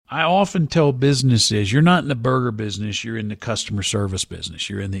I often tell businesses, you're not in the burger business, you're in the customer service business,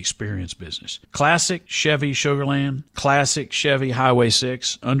 you're in the experience business. Classic Chevy Sugarland, classic Chevy Highway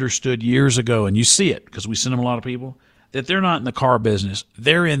 6, understood years ago, and you see it because we send them a lot of people, that they're not in the car business.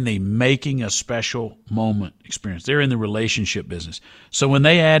 They're in the making a special moment experience. They're in the relationship business. So when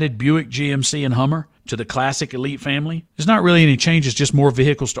they added Buick, GMC, and Hummer to the Classic Elite family, there's not really any changes, just more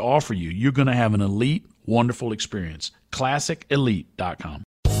vehicles to offer you. You're going to have an elite, wonderful experience. ClassicElite.com.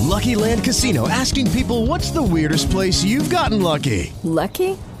 Lucky Land Casino, asking people, what's the weirdest place you've gotten lucky?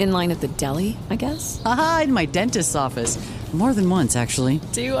 Lucky? In line at the deli, I guess? Aha, in my dentist's office. More than once, actually.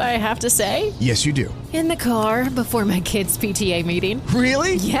 Do I have to say? Yes, you do. In the car before my kids' PTA meeting.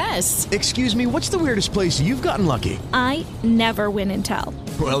 Really? Yes. Excuse me, what's the weirdest place you've gotten lucky? I never win and tell.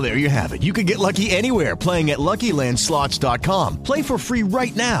 Well, there you have it. You can get lucky anywhere, playing at LuckyLandSlots.com. Play for free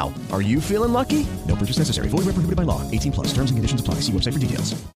right now. Are you feeling lucky? No purchase necessary. Void where prohibited by law. 18 plus. Terms and conditions apply. See website for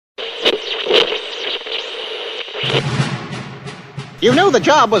details. You knew the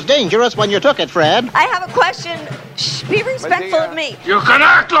job was dangerous when you took it, Fred. I have a question. Shh, be respectful of me. You can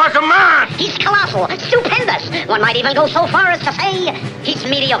act like a man! He's colossal, stupendous. One might even go so far as to say he's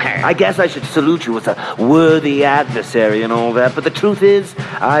mediocre. I guess I should salute you as a worthy adversary and all that, but the truth is,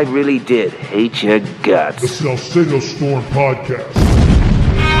 I really did hate your guts. The Salcedo Storm Podcast.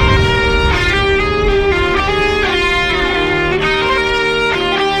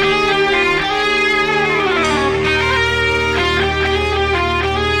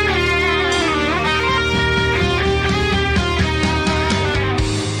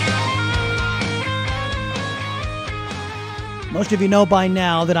 Most of you know by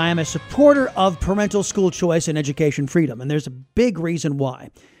now that I am a supporter of parental school choice and education freedom, and there's a big reason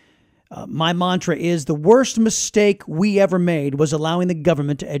why. My mantra is the worst mistake we ever made was allowing the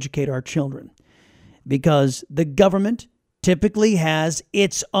government to educate our children, because the government typically has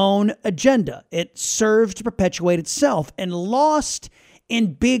its own agenda. It serves to perpetuate itself, and lost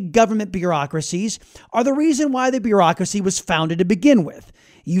in big government bureaucracies are the reason why the bureaucracy was founded to begin with.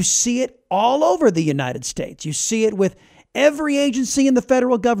 You see it all over the United States. You see it with every agency in the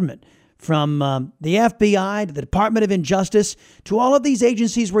federal government, from the FBI to the Department of Injustice to all of these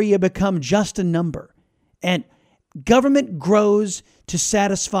agencies where you become just a number. And government grows to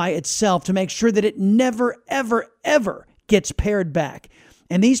satisfy itself, to make sure that it never, ever, ever gets pared back.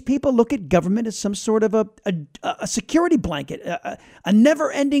 And these people look at government as some sort of a security blanket, a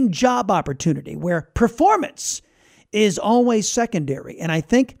never-ending job opportunity where performance is always secondary, and I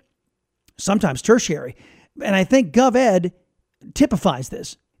think sometimes tertiary. And I think GovEd typifies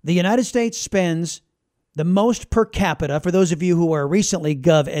this. The United States spends the most per capita. For those of you who are recently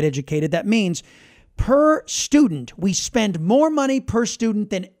GovEd educated, that means per student, we spend more money per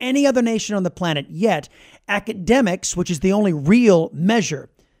student than any other nation on the planet. Yet academics, which is the only real measure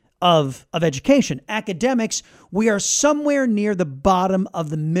of education, academics, we are somewhere near the bottom of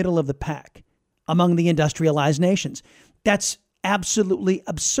the middle of the pack among the industrialized nations. That's absolutely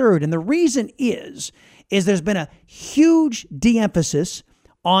absurd. And the reason is there's been a huge de-emphasis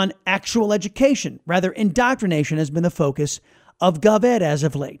on actual education. Rather, indoctrination has been the focus of GovEd as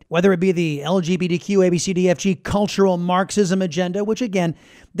of late, whether it be the LGBTQ, ABCDFG cultural Marxism agenda, which again,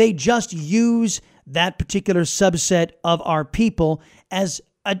 they just use that particular subset of our people as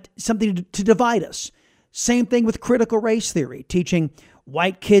something to divide us. Same thing with critical race theory, teaching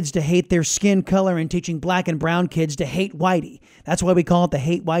white kids to hate their skin color and teaching black and brown kids to hate whitey. That's why we call it the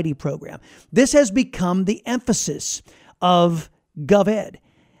Hate Whitey program. This has become the emphasis of GovEd.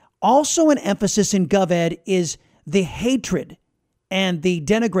 Also an emphasis in GovEd is the hatred and the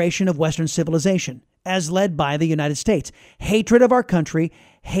denigration of Western civilization as led by the United States. Hatred of our country,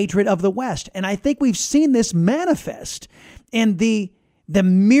 hatred of the West. And I think we've seen this manifest in the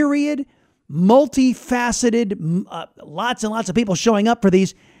myriad, multifaceted, lots and lots of people showing up for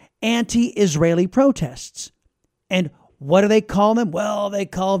these anti-Israeli protests. And what do they call them? Well, they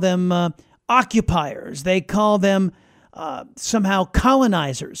call them occupiers. They call them somehow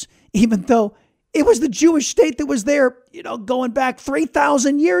colonizers, even though it was the Jewish state that was there, going back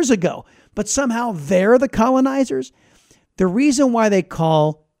 3,000 years ago. But somehow they're the colonizers. The reason why they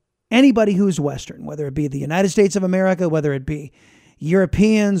call anybody who's Western, whether it be the United States of America, whether it be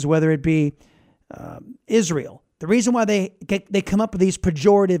Europeans, whether it be Israel, the reason why they come up with these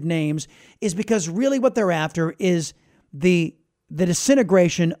pejorative names is because really what they're after is the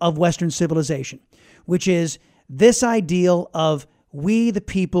disintegration of Western civilization, which is this ideal of we the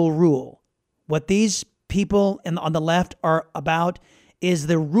people rule. What these people on the left are about is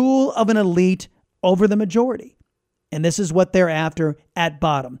the rule of an elite over the majority. And this is what they're after at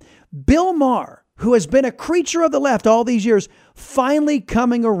bottom. Bill Maher, who has been a creature of the left all these years, finally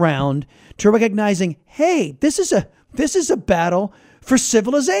coming around to recognizing, hey, this is a battle for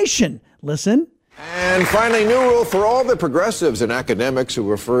civilization. Listen. And finally, new rule for all the progressives and academics who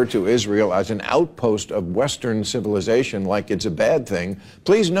refer to Israel as an outpost of Western civilization like it's a bad thing.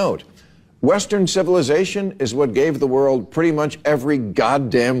 Please note, Western civilization is what gave the world pretty much every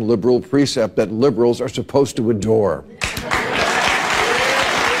goddamn liberal precept that liberals are supposed to adore.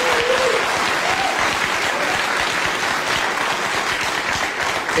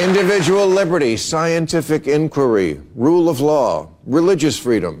 Individual liberty, scientific inquiry, rule of law, religious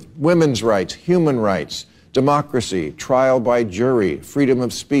freedom, women's rights, human rights, democracy, trial by jury, freedom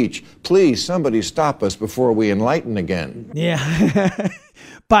of speech. Please, somebody stop us before we enlighten again. Yeah.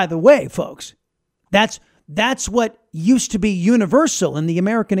 By the way, folks, that's what used to be universal in the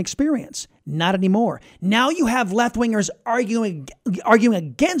American experience. Not anymore. Now you have left-wingers arguing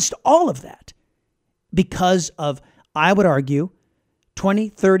against all of that because of, I would argue, 20,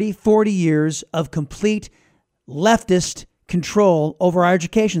 30, 40 years of complete leftist control over our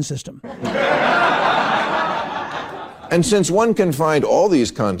education system. And since one can find all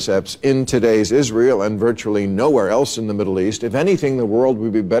these concepts in today's Israel and virtually nowhere else in the Middle East, if anything, the world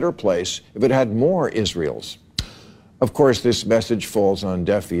would be a better place if it had more Israels. Of course, this message falls on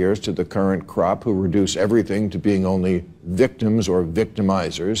deaf ears to the current crop who reduce everything to being only victims or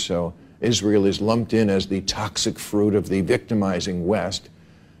victimizers, so Israel is lumped in as the toxic fruit of the victimizing West.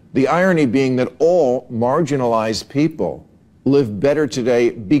 The irony being that all marginalized people live better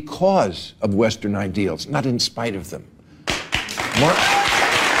today because of Western ideals, not in spite of them.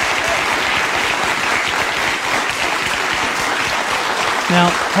 Now,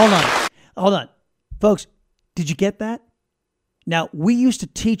 hold on. Folks, did you get that? Now, we used to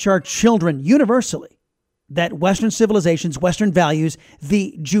teach our children universally that Western civilizations, Western values,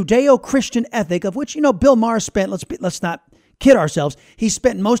 the Judeo-Christian ethic of which, Bill Maher spent, let's not kid ourselves, he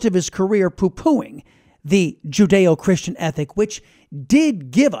spent most of his career poo-pooing the Judeo-Christian ethic, which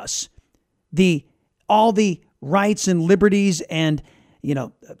did give us all the rights and liberties and,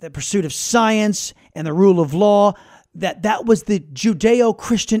 the pursuit of science and the rule of law. That was the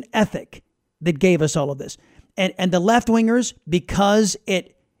Judeo-Christian ethic that gave us all of this. And the left-wingers, because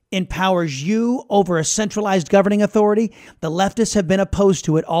it empowers you over a centralized governing authority, the leftists have been opposed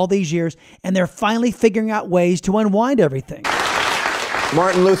to it all these years, and they're finally figuring out ways to unwind everything.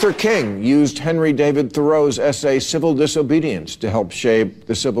 Martin Luther King used Henry David Thoreau's essay Civil Disobedience to help shape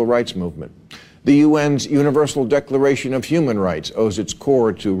the civil rights movement. The UN's Universal Declaration of Human Rights owes its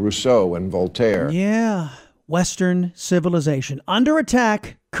core to Rousseau and Voltaire. Yeah, Western civilization under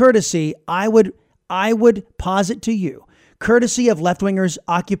attack, courtesy, I would posit to you, courtesy of left-wingers'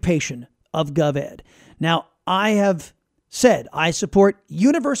 occupation of GovEd. Now, I have said I support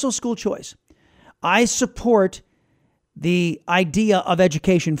universal school choice. I support the idea of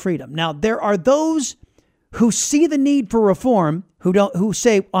education freedom. Now, there are those who see the need for reform, who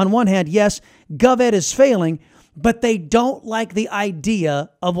say, on one hand, yes, GovEd is failing, but they don't like the idea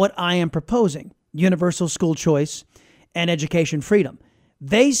of what I am proposing, universal school choice and education freedom.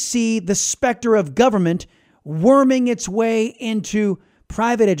 They see the specter of government worming its way into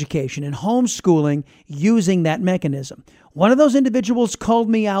private education and homeschooling using that mechanism. One of those individuals called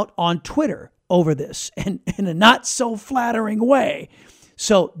me out on Twitter over this, and in a not so flattering way.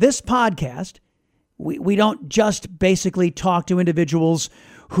 So this podcast, we don't just basically talk to individuals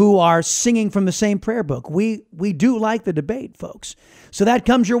who are singing from the same prayer book. We do like the debate, folks. So that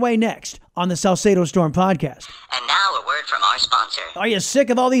comes your way next on the Salcedo Storm Podcast. And now a word from our sponsor. Are you sick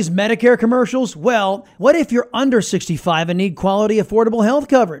of all these Medicare commercials? Well, what if you're under 65 and need quality, affordable health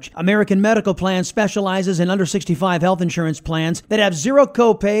coverage? American Medical Plan specializes in under 65 health insurance plans that have zero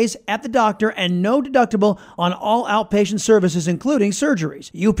copays at the doctor and no deductible on all outpatient services, including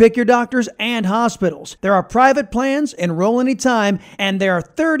surgeries. You pick your doctors and hospitals. There are private plans, enroll anytime, and they are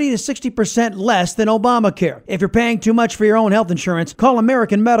 30 to 60% less than Obamacare. If you're paying too much for your own health insurance, call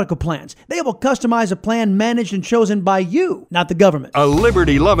American Medical Plans. They will customize a plan managed and chosen by you, not the government. A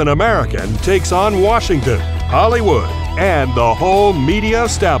liberty-loving American takes on Washington, Hollywood, and the whole media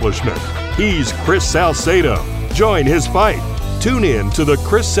establishment. He's Chris Salcedo. Join his fight. Tune in to The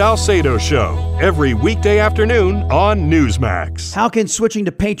Chris Salcedo Show every weekday afternoon on Newsmax. How can switching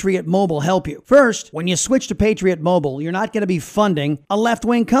to Patriot Mobile help you? First, when you switch to Patriot Mobile, you're not going to be funding a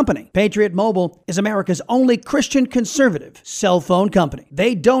left-wing company. Patriot Mobile is America's only Christian conservative cell phone company.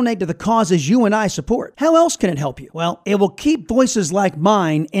 They donate to the causes you and I support. How else can it help you? Well, it will keep voices like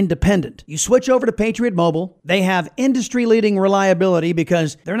mine independent. You switch over to Patriot Mobile. They have industry-leading reliability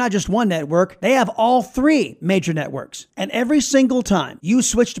because they're not just one network. They have all three major networks. And every single time you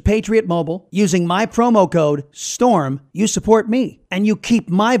switch to Patriot Mobile, you Using my promo code STORM, you support me and you keep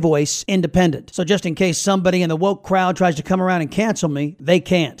my voice independent. So just in case somebody in the woke crowd tries to come around and cancel me, they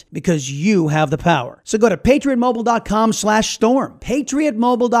can't because you have the power. So go to patriotmobile.com/storm,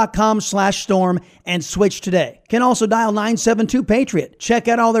 patriotmobile.com/storm and switch today. Can also dial 972-PATRIOT. Check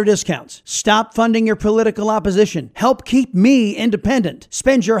out all their discounts. Stop funding your political opposition. Help keep me independent.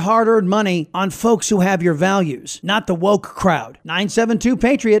 Spend your hard-earned money on folks who have your values, not the woke crowd.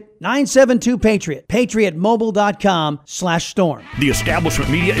 972-PATRIOT, 972-PATRIOT, patriotmobile.com/storm. The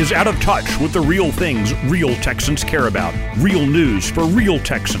establishment media is out of touch with the real things real Texans care about. Real news for real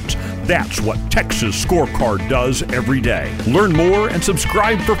Texans. That's what Texas Scorecard does every day. Learn more and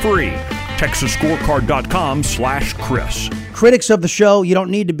subscribe for free. TexasScorecard.com/Chris. Critics of the show, you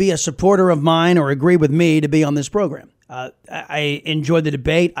don't need to be a supporter of mine or agree with me to be on this program. I enjoy the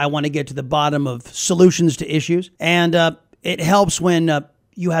debate. I want to get to the bottom of solutions to issues. And it helps when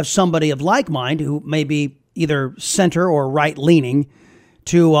you have somebody of like mind who may be either center or right-leaning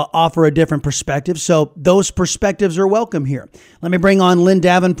to offer a different perspective. So those perspectives are welcome here. Let me bring on Lynn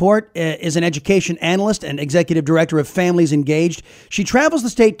Davenport, is an education analyst and executive director of Families Engaged. She travels the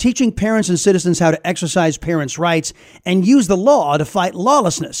state teaching parents and citizens how to exercise parents' rights and use the law to fight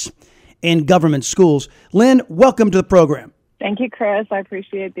lawlessness in government schools. Lynn, welcome to the program. Thank you, Chris. I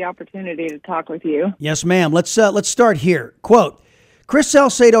appreciate the opportunity to talk with you. Yes, ma'am. Let's start here. Quote, Chris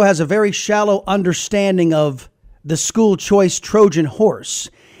Salcedo has a very shallow understanding of the school choice Trojan horse.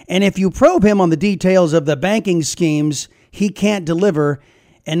 And if you probe him on the details of the banking schemes, he can't deliver,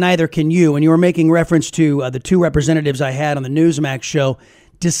 and neither can you. And you were making reference to the two representatives I had on the Newsmax show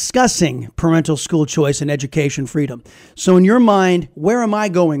discussing parental school choice and education freedom. So in your mind, where am I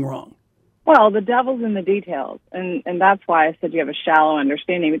going wrong? Well, the devil's in the details. And that's why I said you have a shallow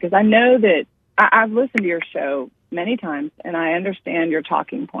understanding, because I know that I've listened to your show many times, and I understand your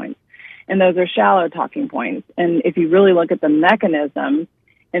talking points. And those are shallow talking points. And if you really look at the mechanism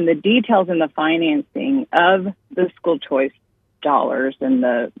and the details in the financing of the school choice dollars and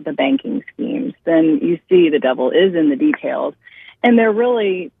the banking schemes, then you see the devil is in the details. And they're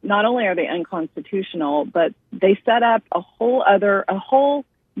really, not only are they unconstitutional, but they set up a whole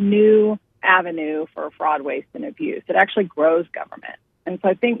new avenue for fraud, waste, and abuse. It actually grows government. And so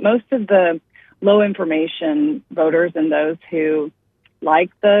I think most of the low information voters and those who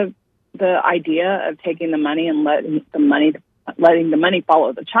like the idea of taking the money and letting the money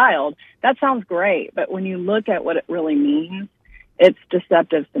follow the child, that sounds great. But when you look at what it really means, it's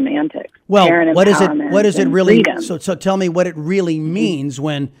deceptive semantics. Well, what is it really? Freedom. So tell me what it really means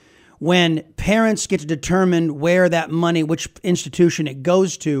when parents get to determine where that money, which institution it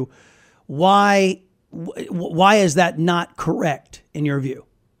goes to. Why is that not correct in your view?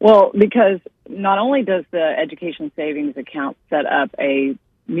 Well, because not only does the education savings account set up a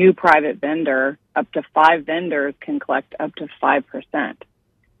new private vendor, up to 5 vendors can collect up to 5%.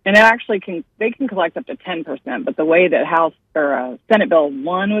 And they can collect up to 10%, but the way that House or Senate Bill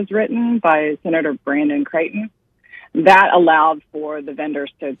 1 was written by Senator Brandon Creighton, that allowed for the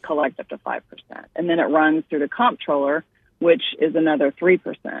vendors to collect up to 5%. And then it runs through the comptroller, which is another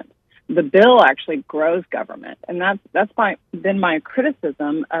 3%. The bill actually grows government. And that's been my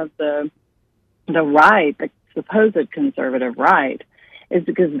criticism of the right, the supposed conservative right, is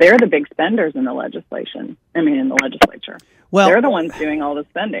because they're the big spenders in the legislature. Well, they're the ones doing all the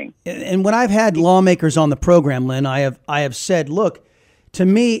spending. And when I've had lawmakers on the program, Lynn, I have said, look, to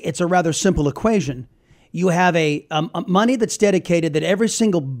me, it's a rather simple equation. You have a money that's dedicated that every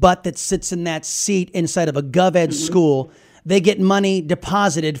single butt that sits in that seat inside of a gov-ed school, they get money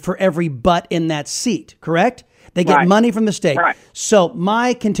deposited for every butt in that seat, correct? They get money from the state. Right. So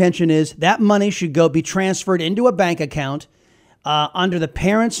my contention is that money should be transferred into a bank account under the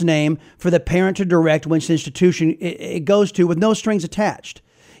parent's name for the parent to direct which institution it goes to with no strings attached.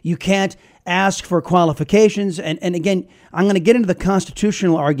 You can't ask for qualifications. And again, I'm going to get into the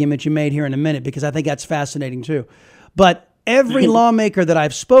constitutional argument you made here in a minute because I think that's fascinating too. But every lawmaker that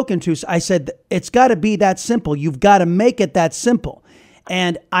I've spoken to, I said, it's got to be that simple. You've got to make it that simple.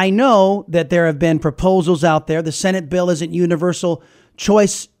 And I know that there have been proposals out there. The Senate bill isn't universal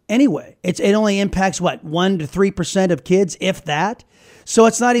choice anyway. It only impacts, 1 to 3% of kids, if that. So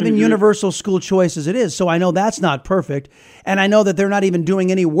it's not even universal school choice as it is. So I know that's not perfect. And I know that they're not even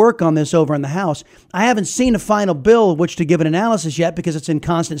doing any work on this over in the House. I haven't seen a final bill which to give an analysis yet because it's in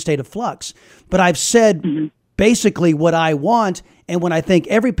constant state of flux. But I've said basically what I want and what I think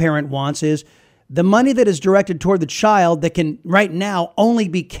every parent wants is the money that is directed toward the child that can right now only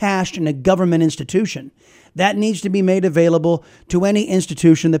be cashed in a government institution. That needs to be made available to any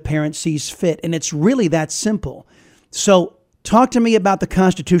institution the parent sees fit. And it's really that simple. So Talk to me about the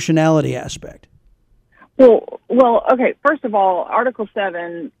constitutionality aspect. Well, okay. First of all, Article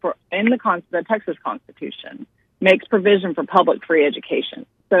 7 in the Texas Constitution makes provision for public free education.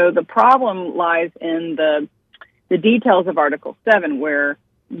 So the problem lies in the details of Article 7, where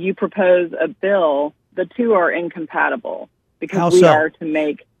you propose a bill. The two are incompatible because we are to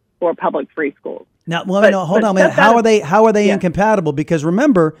make for public free schools. Now, hold on a minute. How are they incompatible? Because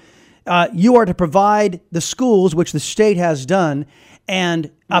remember, you are to provide the schools, which the state has done, and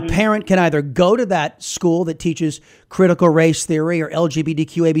a parent can either go to that school that teaches critical race theory or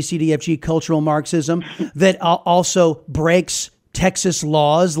LGBTQ, ABCDFG, cultural Marxism, that also breaks Texas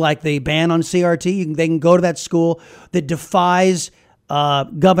laws like the ban on CRT. They can go to that school that defies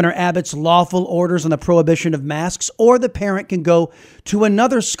Governor Abbott's lawful orders on the prohibition of masks, or the parent can go to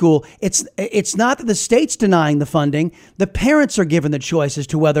another school. It's not that the state's denying the funding. The parents are given the choice as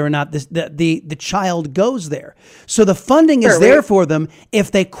to whether or not the child goes there. So the funding is there for them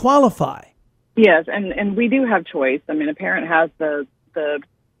if they qualify. Yes, and we do have choice. I mean, a parent has the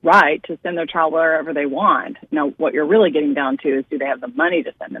right to send their child wherever they want. Now, what you're really getting down to is, do they have the money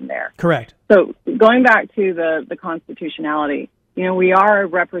to send them there? Correct. So going back to the constitutionality, we are a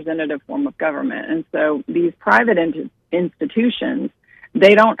representative form of government. And so these private institutions,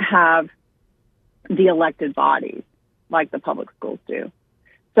 they don't have the elected bodies like the public schools do.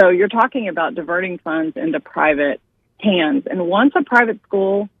 So you're talking about diverting funds into private hands. And once a private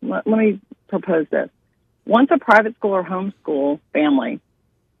school, let me propose this. Once a private school or homeschool family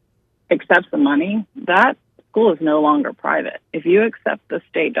accepts the money, that school is no longer private. If you accept the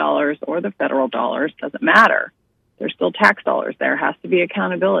state dollars or the federal dollars, doesn't matter. There's still tax dollars. There has to be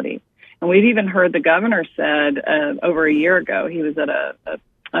accountability. And we've even heard the governor said over a year ago, he was at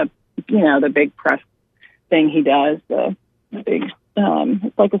the big press thing he does, it's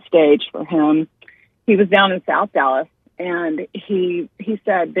like a stage for him. He was down in South Dallas, and he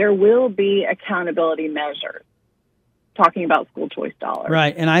said there will be accountability measures, talking about school choice dollars.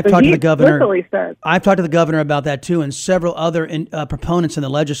 Right, and I've talked to the governor. Said, I've talked to the governor about that too, and several other proponents in the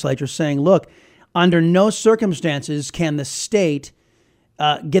legislature saying, look, under no circumstances can the state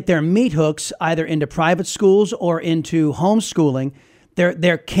get their meat hooks either into private schools or into homeschooling.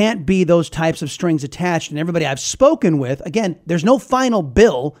 There can't be those types of strings attached. And everybody I've spoken with, again, there's no final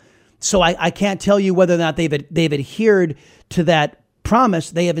bill, so I can't tell you whether or not they've adhered to that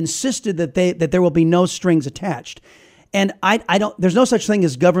promise. They have insisted that there will be no strings attached. And I don't. There's no such thing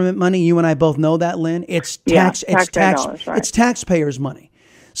as government money. You and I both know that, Lynn. It's it's taxpayers' money.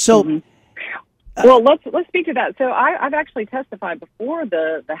 So. Well, let's speak to that. So I've actually testified before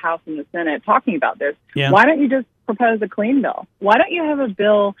the House and the Senate talking about this. Yeah. Why don't you just propose a clean bill? Why don't you have a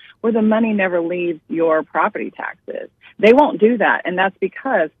bill where the money never leaves your property taxes? They won't do that, and that's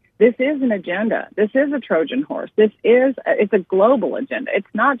because this is an agenda. This is a Trojan horse. It's a global agenda.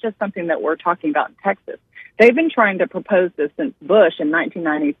 It's not just something that we're talking about in Texas. They've been trying to propose this since Bush in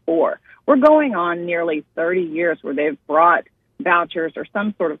 1994. We're going on nearly 30 years where they've brought vouchers or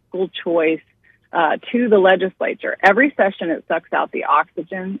some sort of school choice to the legislature. Every session, it sucks out the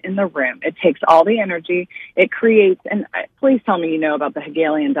oxygen in the room. It takes all the energy. It creates, and please tell me you know about the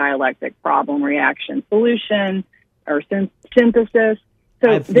Hegelian dialectic, problem, reaction, solution, or synthesis. So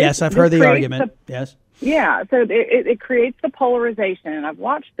I've heard the argument. Yes. Yeah, so it creates the polarization, and I've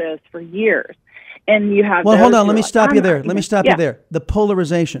watched this for years. And you have hold on. Let me stop you there. You there. The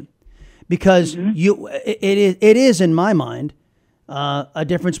polarization, because it is in my mind a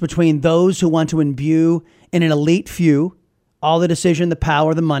difference between those who want to imbue in an elite few all the decision, the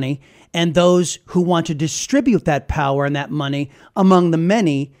power, the money, and those who want to distribute that power and that money among the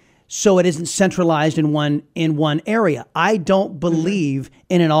many, so it isn't centralized in one area. I don't believe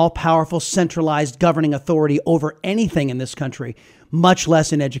in an all-powerful, centralized governing authority over anything in this country, much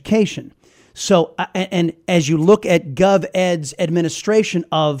less in education. So, and as you look at GovEd's administration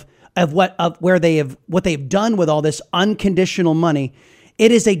of what they've done with all this unconditional money,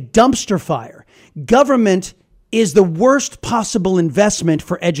 it is a dumpster fire. Government is the worst possible investment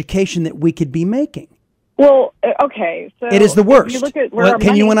for education that we could be making. Well, okay, so it is the worst. You look at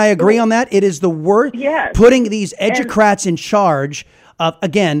can you and I agree on that? It is the worst. Yes. Putting these educrats in charge of,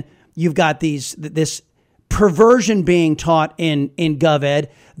 again, you've got this perversion being taught in GovEd,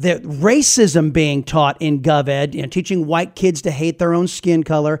 the racism being taught in GovEd, teaching white kids to hate their own skin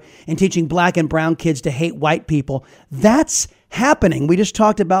color and teaching black and brown kids to hate white people. That's happening. We just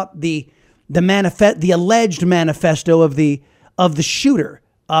talked about the alleged manifesto of the shooter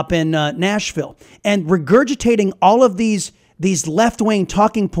up in Nashville, and regurgitating all of these left-wing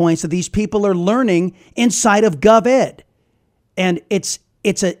talking points that these people are learning inside of GovEd. And it's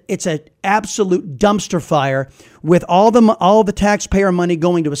it's a absolute dumpster fire with all the taxpayer money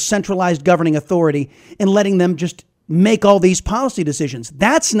going to a centralized governing authority and letting them just make all these policy decisions.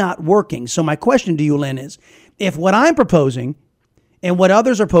 That's not working. So my question to you, Lynn, is if what I'm proposing and what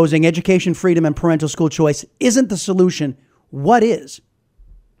others are posing, education freedom and parental school choice, isn't the solution, what is?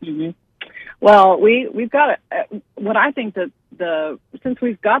 Mm-hmm. Well, we've got what I think that since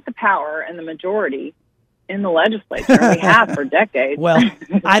we've got the power and the majority in the legislature, and we have for decades. Well,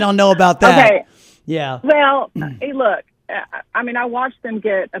 I don't know about that. Okay. Yeah. Well, hey, look, I mean, I watched them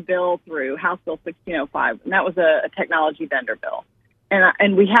get a bill through House Bill 1605, and that was a technology vendor bill.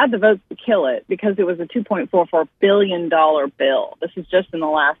 And we had the votes to kill it because it was a $2.44 billion bill. This is just in the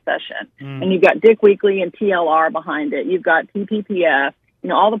last session. And you've got Dick Weekly and TLR behind it. You've got TPPF.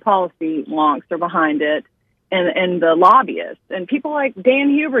 All the policy wonks are behind it, and the lobbyists and people like Dan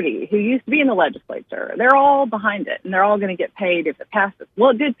Huberty, who used to be in the legislature. They're all behind it, and they're all going to get paid if it passes. Well,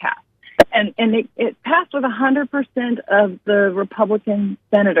 it did pass. And it passed with 100% of the Republican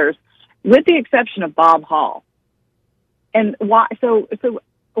senators, with the exception of Bob Hall. And why? So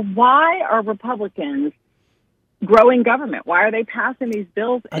why are Republicans growing government? Why are they passing these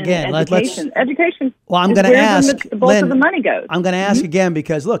bills in education? Education. Well, I'm going to ask the bulk of the money goes. I'm going to ask again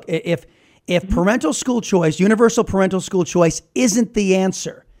because look, if parental school choice, universal parental school choice, isn't the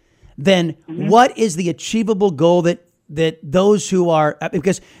answer, then what is the achievable goal that those who are,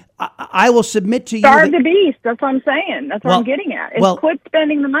 because I will submit to you. Starve the beast. That's what I'm saying. That's what I'm getting at. Is quit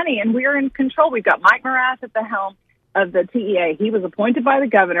spending the money, and we're in control. We've got Mike Morath at the helm of the TEA. He was appointed by the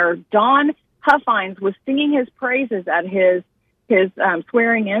governor. Don Huffines was singing his praises at his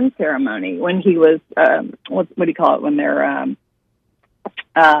swearing-in ceremony when he was what do you call it when they're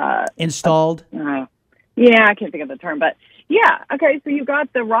installed? Yeah, I can't think of the term, but yeah. Okay, so you've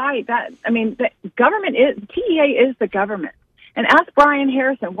got the right. The government TEA is the government. And ask Brian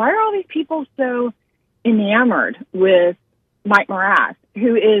Harrison, why are all these people so enamored with Mike Morath,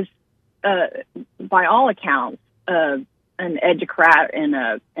 who is, by all accounts, an educrat and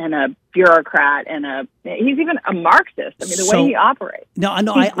a bureaucrat and he's even a Marxist. I mean, the way he operates. No,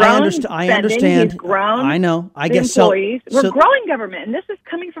 I understand. He's grown. I know. I guess so. We're growing government, and this is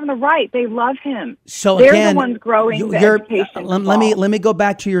coming from the right. They love him. So they're again, the ones growing the education. Let me go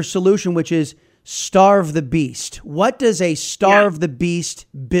back to your solution, which is starve the beast. What does a starve the beast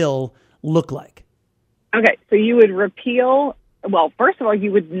bill look like? Okay, so you would repeal. Well, first of all,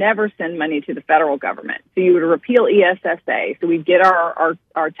 you would never send money to the federal government. So you would repeal ESSA. So we'd get our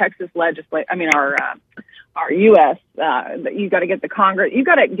Texas legislature. I mean, our U.S. You got to get the Congress. You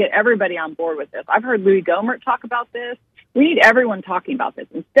got to get everybody on board with this. I've heard Louis Gohmert talk about this. We need everyone talking about this.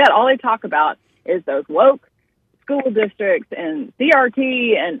 Instead, all they talk about is those woke school districts and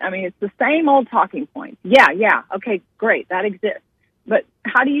CRT, and I mean, it's the same old talking points. Yeah, okay, great, that exists. But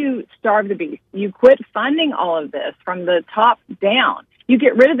how do you starve the beast? You quit funding all of this from the top down. You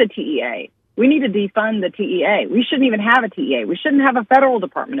get rid of the TEA. We need to defund the TEA. We shouldn't even have a TEA. We shouldn't have a federal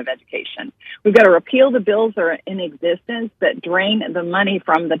Department of Education. We've got to repeal the bills that are in existence that drain the money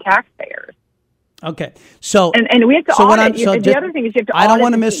from the taxpayers. Okay, so and we have to audit. The other thing is you have to. I don't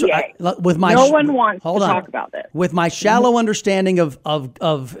want to miss with my. No one wants to talk about this. With my shallow understanding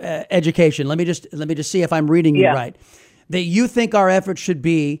of education, let me just see if I'm reading you right. That you think our effort should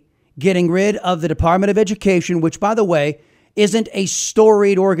be getting rid of the Department of Education, which, by the way, isn't a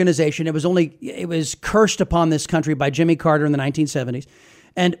storied organization. It was cursed upon this country by Jimmy Carter in the 1970s.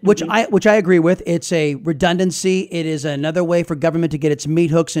 And which I agree with. It's a redundancy. It is another way for government to get its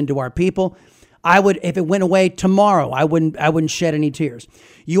meat hooks into our people. I would, if it went away tomorrow, I wouldn't shed any tears.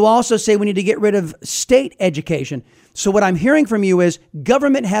 You also say we need to get rid of state education. So what I'm hearing from you is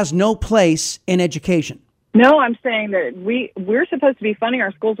government has no place in education. No, I'm saying that we're supposed to be funding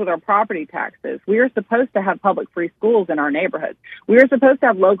our schools with our property taxes. We are supposed to have public free schools in our neighborhoods. We are supposed to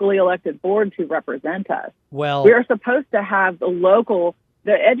have locally elected boards who represent us. Well, we are supposed to have the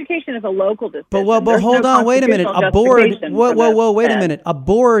education is a local decision. But hold on, wait a minute. A board. Whoa, wait a minute. A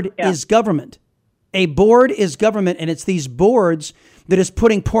board is government. A board is government, and it's these boards that is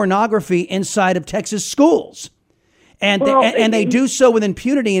putting pornography inside of Texas schools. And they do so with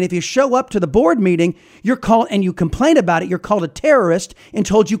impunity. And if you show up to the board meeting, you're called and you complain about it, you're called a terrorist and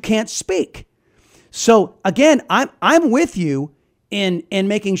told you can't speak. So again, I'm with you in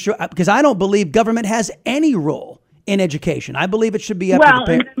making sure, because I don't believe government has any role in education. I believe it should be up to the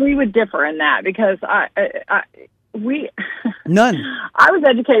parents. We would differ in that because None. I was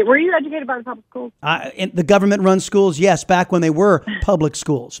educated. Were you educated by the public schools? In the government-run schools, yes, back when they were public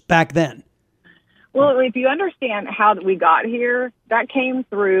schools, back then. Well, if you understand how we got here, that came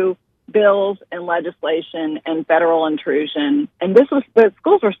through bills and legislation and federal intrusion. And the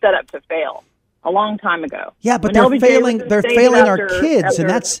schools were set up to fail a long time ago. Yeah, but they're failing our kids, and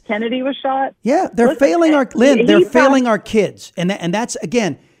that's Kennedy was shot. Yeah, they're failing our Lynn. They're failing our kids, and that's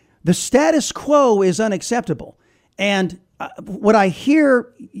again, the status quo is unacceptable. And what I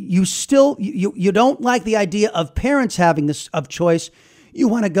hear, you don't like the idea of parents having this of choice. You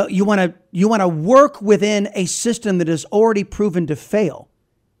want to work within a system that is already proven to fail,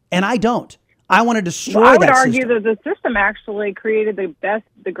 and I don't. I want to destroy that system. I would argue that the system actually created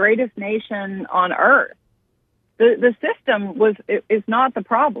the greatest nation on earth. The system is not the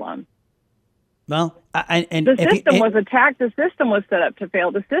problem. Well, the system was attacked. The system was set up to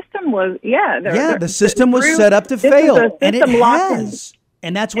fail. The system was, the system was set up to fail, and it has.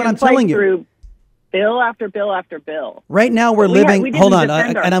 And that's what I'm telling you. Through bill after bill after bill. Right now we're living. Hold on,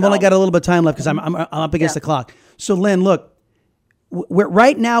 and I've only got a little bit of time left because I'm up against the clock. So, Lynn, look.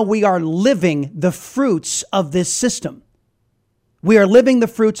 Right now, we are living the fruits of this system. We are living the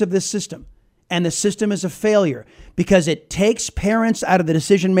fruits of this system. And the system is a failure because it takes parents out of the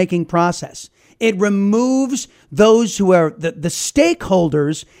decision-making process. It removes those who are the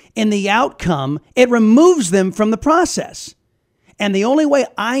stakeholders in the outcome. It removes them from the process. And the only way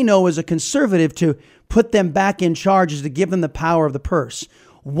I know as a conservative to put them back in charge is to give them the power of the purse.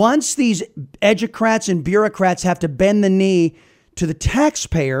 Once these educrats and bureaucrats have to bend the knee to the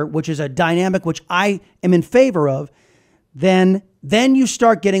taxpayer, which is a dynamic which I am in favor of, then you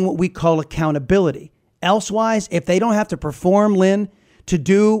start getting what we call accountability. Elsewise, if they don't have to perform, Lynn, to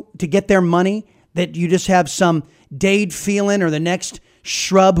get their money, that you just have some Dade Phelan or the next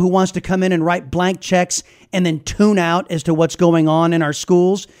shrub who wants to come in and write blank checks and then tune out as to what's going on in our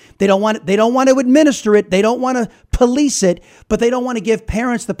schools. They don't want to administer it. They don't want to police it, but they don't want to give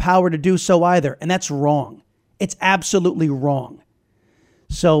parents the power to do so either. And that's wrong. It's absolutely wrong.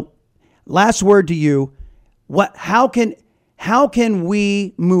 So, last word to you. How can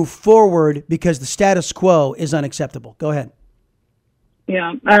we move forward because the status quo is unacceptable? Go ahead.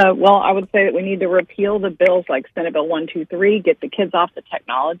 Yeah. Well, I would say that we need to repeal the bills like Senate Bill 123, get the kids off the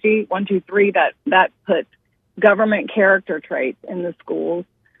technology. 123 that puts government character traits in the schools.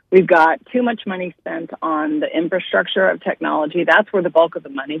 We've got too much money spent on the infrastructure of technology. That's where the bulk of the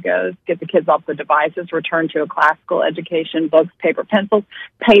money goes. Get the kids off the devices, return to a classical education, books, paper, pencils,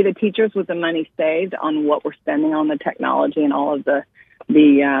 pay the teachers with the money saved on what we're spending on the technology and all of the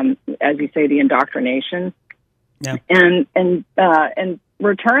as you say, the indoctrination. Yeah. And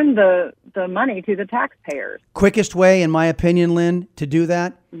return the money to the taxpayers. Quickest way, in my opinion, Lynn, to do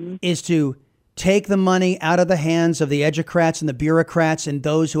that is to take the money out of the hands of the educrats and the bureaucrats and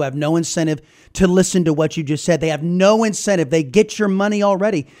those who have no incentive to listen to what you just said. They have no incentive. They get your money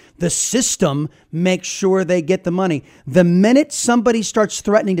already. The system makes sure they get the money. The minute somebody starts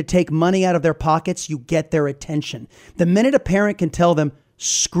threatening to take money out of their pockets, you get their attention. The minute a parent can tell them,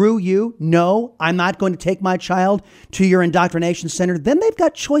 screw you, no, I'm not going to take my child to your indoctrination center, then they've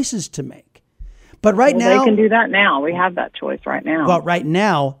got choices to make. But now they can do that now. We have that choice right now. Well, right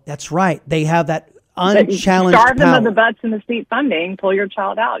now, that's right. They have that unchallenged power. Starve them of power. the butts in the seat funding. Pull your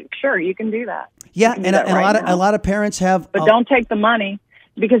child out. Sure, you can do that. Yeah, and a lot of parents have. But don't take the money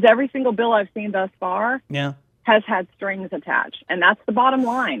because every single bill I've seen thus far has had strings attached, and that's the bottom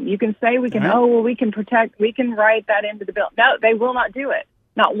line. You can say we can. Right. We can protect. We can write that into the bill. No, they will not do it.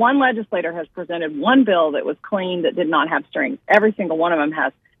 Not one legislator has presented one bill that was clean that did not have strings. Every single one of them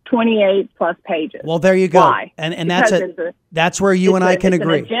has 28 plus pages. Well, there you go. Why? And that's where you and I can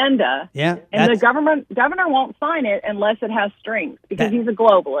agree. It's an agenda. Yeah. And the governor won't sign it unless it has strings because he's a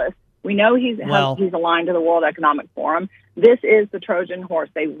globalist. We know he's aligned to the World Economic Forum. This is the Trojan horse.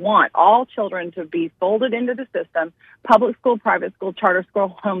 They want all children to be folded into the system, public school, private school, charter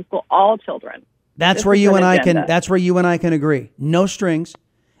school, homeschool, all children. That's where you and I can agree. No strings.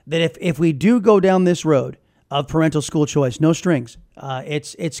 That if we do go down this road of parental school choice, no strings.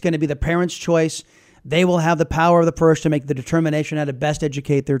 It's going to be the parents' choice. They will have the power of the purse to make the determination how to best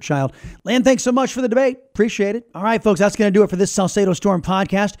educate their child. Lynn, thanks so much for the debate. Appreciate it. All right, folks, that's going to do it for this Salcedo Storm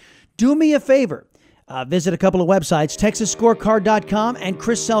podcast. Do me a favor. Visit a couple of websites, TexasScorecard.com and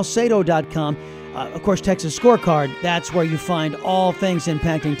ChrisSalcedo.com. Of course, Texas Scorecard, that's where you find all things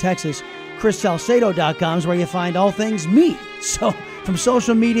impacting Texas. ChrisSalcedo.com is where you find all things me. So from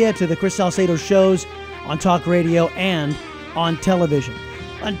social media to the Chris Salcedo shows on talk radio and on television.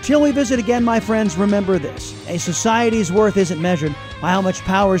 Until we visit again, my friends, remember this. A society's worth isn't measured by how much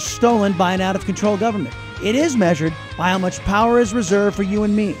power is stolen by an out-of-control government. It is measured by how much power is reserved for you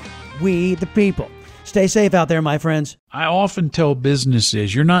and me, we the people. Stay safe out there, my friends. I often tell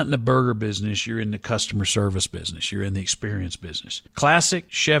businesses, you're not in the burger business, you're in the customer service business, you're in the experience business. Classic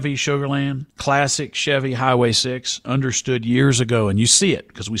Chevy Sugarland, classic Chevy Highway 6, understood years ago, and you see it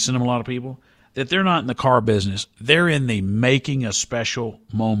because we send them a lot of people, that they're not in the car business. They're in the making a special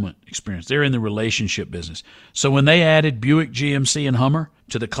moment experience. They're in the relationship business. So when they added Buick, GMC, and Hummer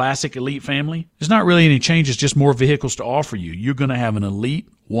to the Classic Elite family, there's not really any changes, just more vehicles to offer you. You're going to have an elite,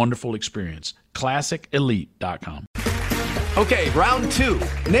 wonderful experience. ClassicElite.com. Okay, round two.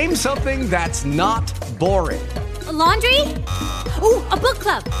 Name something that's not boring. A laundry? Ooh, a book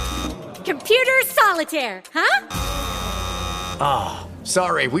club. Computer solitaire, huh? Ah,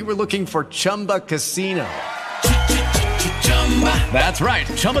 sorry, we were looking for Chumba Casino. That's right,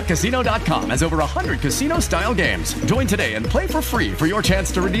 ChumbaCasino.com has over 100 casino-style games. Join today and play for free for your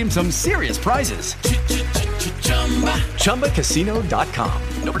chance to redeem some serious prizes. ChumbaCasino.com.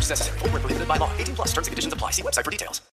 No purchase necessary. Void where prohibited by law. 18+ terms and conditions apply. See website for details.